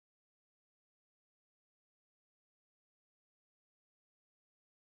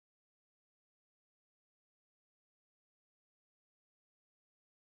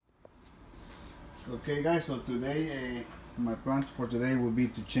Okay guys, so today my plan for today will be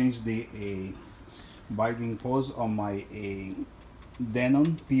to change the binding post on my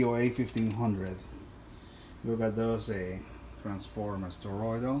Denon POA-1500. Look at those transformers,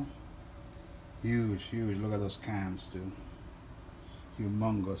 toroidal, huge, look at those cans too,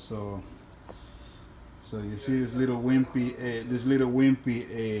 humongous. So you see this little wimpy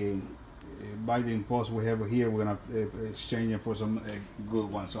binding post we have here. We're gonna exchange it for some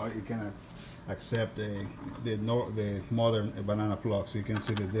good ones, so you can accept the modern banana plug, so you can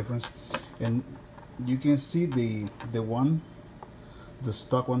see the difference. And you can see the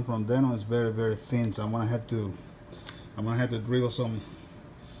stock one from Denon is very thin, so I'm gonna have to drill some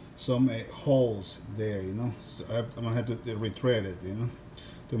holes there, you know. So I'm gonna have to retread it, you know,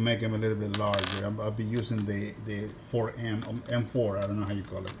 to make them a little bit larger. I'll be using the 4M M4, I don't know how you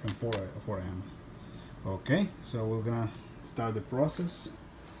call it, M4M. Okay, so we're gonna start the process.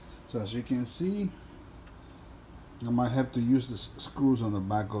 So as you can see, I might have to use the screws on the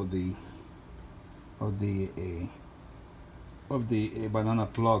back of the banana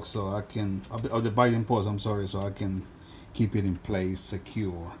plug, so I can, of the binding post, I'm sorry, so I can keep it in place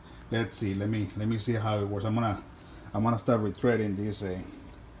secure. Let's see, let me see how it works. I'm gonna start retreading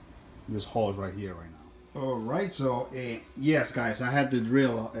this hole right here right now. All right, so yes guys, I had to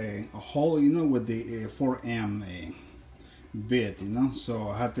drill a hole, you know, with the 4M bit, you know, so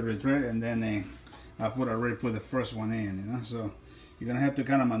I had to retread, and then I already put the first one in, you know. So you're gonna have to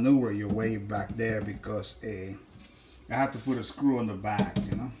kind of maneuver your way back there, because I have to put a screw on the back,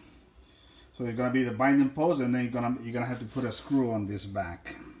 you know. So it's gonna be the binding post, and then you're gonna have to put a screw on this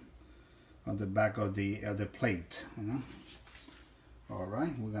back, on the back of the plate, you know. All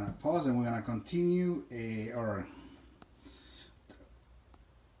right, we're gonna pause and we're gonna continue. All right.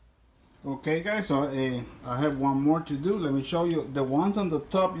 Okay guys, so I have one more to do. Let me show you the ones on the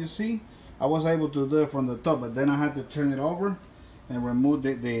top. You see, I was able to do it from the top, but then I had to turn it over and remove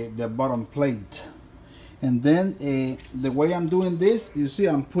the bottom plate. And then the way I'm doing this, you see,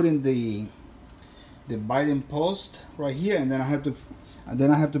 I'm putting the binding post right here, and then I have to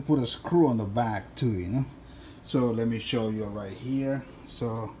put a screw on the back too, you know. So let me show you right here.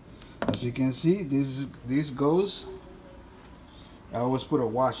 So as you can see, this goes. I always put a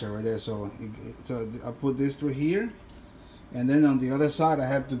washer right there, so I put this through here, and then on the other side I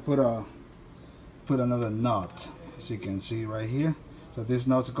have to put another nut, as you can see right here. So this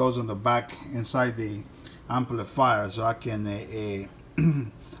nut goes on the back inside the amplifier, so I can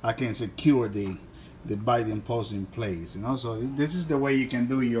I can secure the binding post in place, you know. So this is the way you can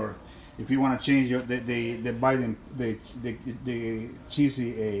do your, if you want to change your the binding, the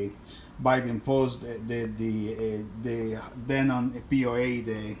cheesy binding post, the Denon POA,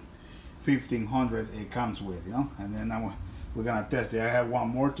 the 1500 it comes with, you know. And then we're gonna test it. I have one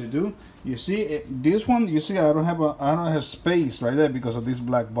more to do. You see this one, you see I don't have space right there because of this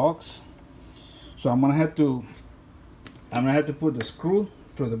black box. So I'm gonna have to put the screw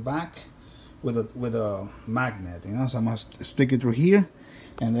through the back with a magnet, you know. So I'm gonna stick it through here,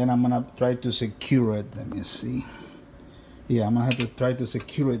 and then I'm gonna try to secure it. Let me see. Yeah, I'm gonna have to try to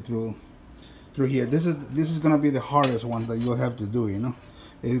secure it through here. This is gonna be the hardest one that you'll have to do, you know.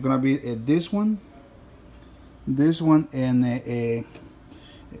 It's gonna be this one, and this one, and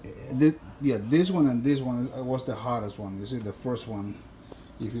this one was the hardest one. You see the first one,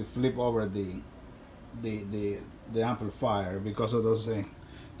 if you flip over the amplifier, because of those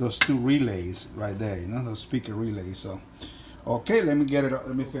two relays right there, you know, those speaker relays. So okay, let me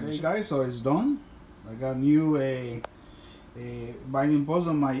finish, guys. So it's done. I got new binding post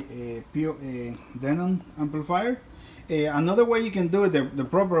on my Denon amplifier. Another way you can do it, the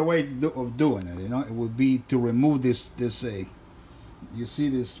proper way of doing it, you know, it would be to remove this you see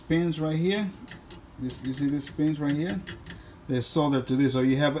these pins right here. You see these pins right here? They're soldered to this. So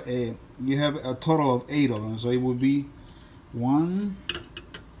you have a total of 8 of them. So it would be one,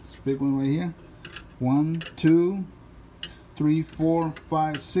 big one right here. 1, 2, 3, 4,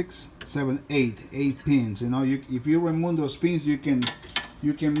 5, 6, 7, 8 pins. You know, if you remove those pins, you can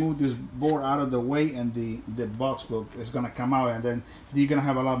move this board out of the way, and the box is gonna come out, and then you're gonna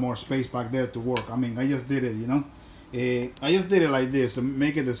have a lot more space back there to work. I mean, I just did it, you know. I just did it like this to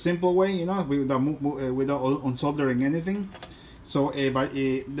make it the simple way, you know, without unsoldering anything. So a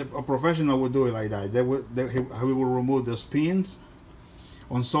professional would do it like that. He will remove those pins,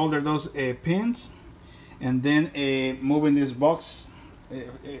 unsolder those pins, and then moving this box,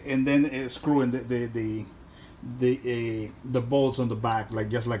 and then screwing the bolts on the back,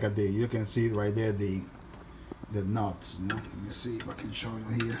 just like I did. You can see right there the nuts, you know. Let me see if I can show you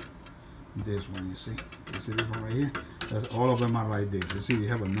here. This one, you see this one right here. All of them are like this. You see, you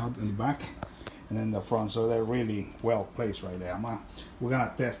have a nut in the back, and then the front, so they're really well placed right there. We're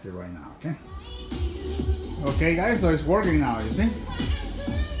gonna test it right now, okay? Okay guys, so it's working now, you see?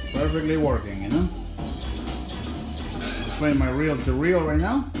 Perfectly working, you know? I'm playing my reel-to-reel right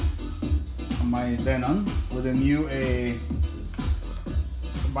now on my Denon with a new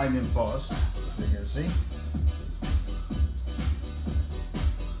binding post, as you can see.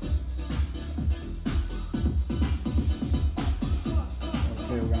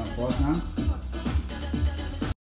 Okay, we're gonna pause now.